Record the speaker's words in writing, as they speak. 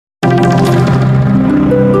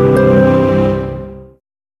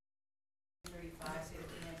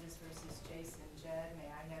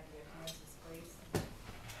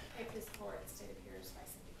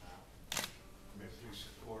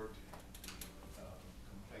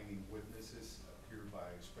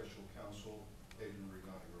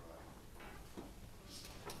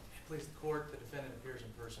Please the court, the defendant appears in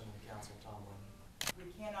person with counsel Tom Lemon. We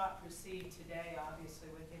cannot proceed today, obviously,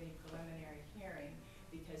 with any preliminary hearing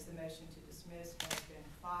because the motion to dismiss has been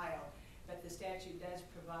filed. But the statute does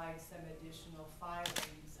provide some additional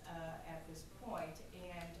filings at this point.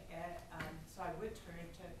 And so I would turn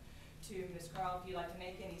to Ms. Carl if you'd like to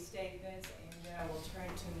make any statements, and then I will turn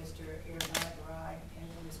to Mr. Irigaray and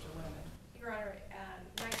then Mr. Lemon. Your Honor,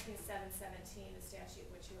 19717, the statute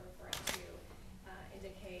which you are referring to,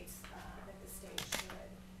 indicates that the state should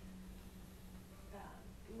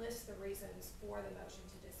list the reasons for the motion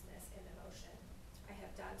to dismiss in the motion. I have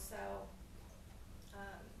done so.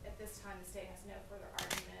 At this time, the state has no further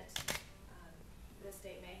argument. The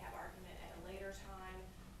state may have argument at a later time.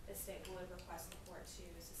 The state would request the court to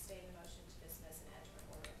sustain the motion to dismiss and enter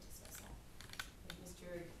an order of dismissal.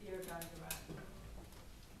 Mr. Irigaray.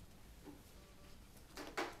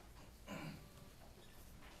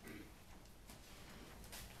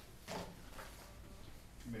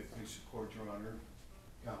 May it please the court, Your Honor,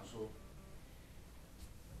 counsel.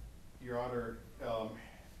 Your Honor,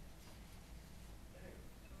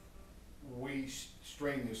 we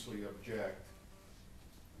strenuously object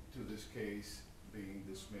to this case being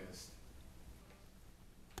dismissed.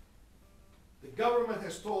 The government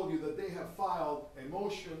has told you that they have filed a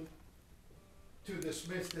motion to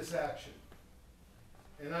dismiss this action.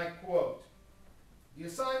 And I quote, "The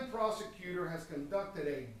assigned prosecutor has conducted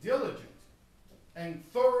a diligent and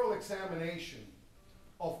thorough examination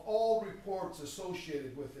of all reports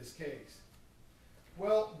associated with this case."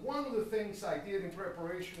 Well, one of the things I did in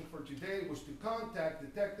preparation for today was to contact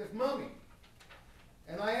Detective Mummy.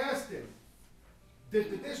 And I asked him,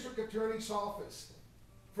 did the district attorney's office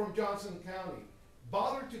from Johnson County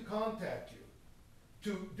bother to contact you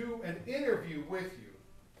to do an interview with you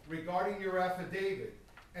regarding your affidavit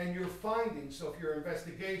and your findings of your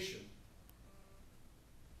investigation?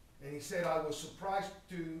 And he said, I was surprised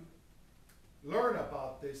to learn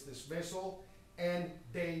about this dismissal, and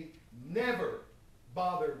they never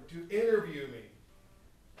bothered to interview me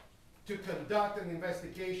to conduct an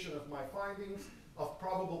investigation of my findings of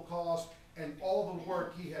probable cause and all the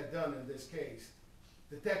work he had done in this case.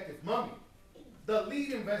 Detective Mummy, the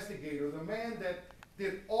lead investigator, the man that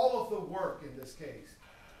did all of the work in this case,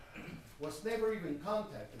 was never even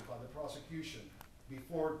contacted by the prosecution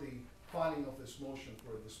before the filing of this motion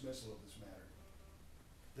for a dismissal of this matter.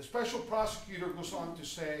 The special prosecutor goes on to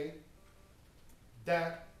say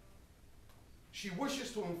that she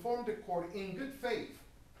wishes to inform the court in good faith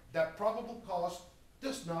that probable cause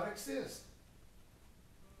does not exist,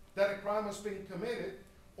 that a crime has been committed,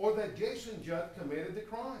 or that Jason Judd committed the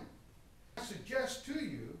crime. I suggest to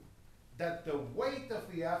you that the weight of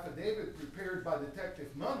the affidavit prepared by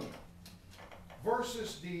Detective Mummy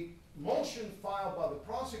versus the motion filed by the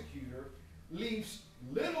prosecutor leaves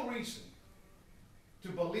little reason to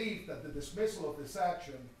believe that the dismissal of this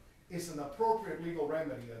action is an appropriate legal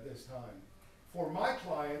remedy at this time. For my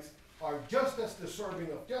clients are just as deserving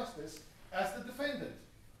of justice as the defendant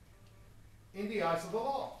in the eyes of the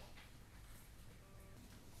law.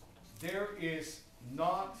 There is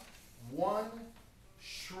not one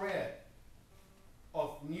shred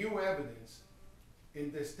of new evidence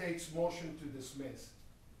in the state's motion to dismiss.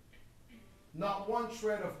 Not one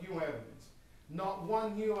shred of new evidence. Not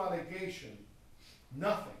one new allegation.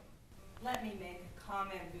 Nothing. Let me make a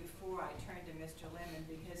comment before I turn to Mr. Lemon,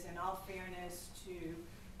 because in all fairness to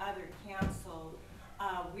other counsel,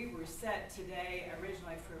 we were set today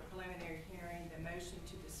originally for a preliminary hearing. The motion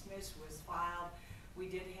to dismiss was filed. We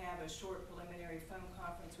did have a short preliminary phone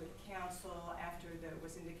conference with counsel after there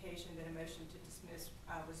was indication that a motion to dismiss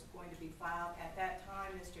was going to be filed. At that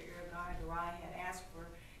time, Mr. Irigaray had asked for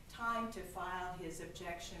time to file his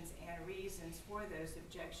objections and reasons for those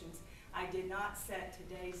objections. I did not set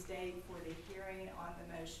today's date for the hearing on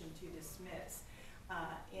the motion to dismiss.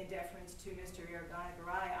 In deference to Mr.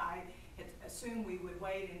 Irigaray, I had assumed we would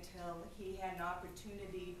wait until he had an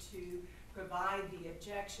opportunity to provide the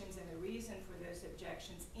objections and the reason for those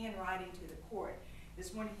objections in writing to the court.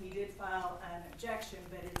 This morning he did file an objection,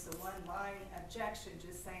 but it's a one-line objection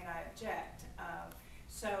just saying I object.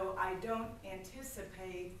 So I don't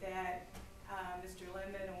anticipate that Mr.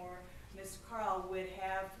 Lemon or Ms. Carl would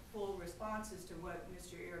have full responses to what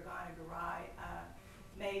Mr. Irigaray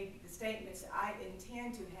made the statements. I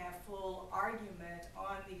intend to have full argument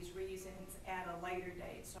on these reasons at a later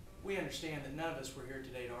date. So We understand that none of us were here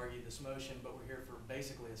today to argue this motion, but we're here for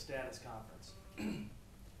basically a status conference.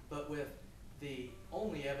 But with the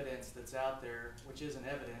only evidence that's out there, which isn't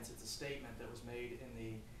evidence, it's a statement that was made in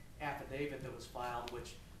the affidavit that was filed,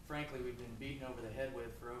 which frankly we've been beaten over the head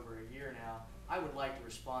with for over a year now. I would like to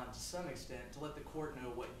respond to some extent to let the court know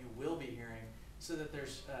what you will be hearing so that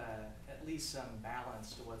there's at least some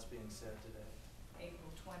balance to what's being said today.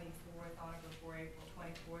 April 24th, on or before April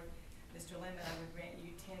 24th. Mr. Lemon, I would grant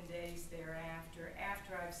you 10 days thereafter.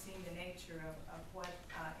 After I've seen the nature of what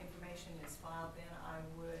information is filed, then I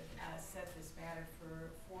would set this matter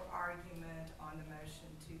for argument on the motion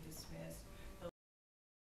to dismiss.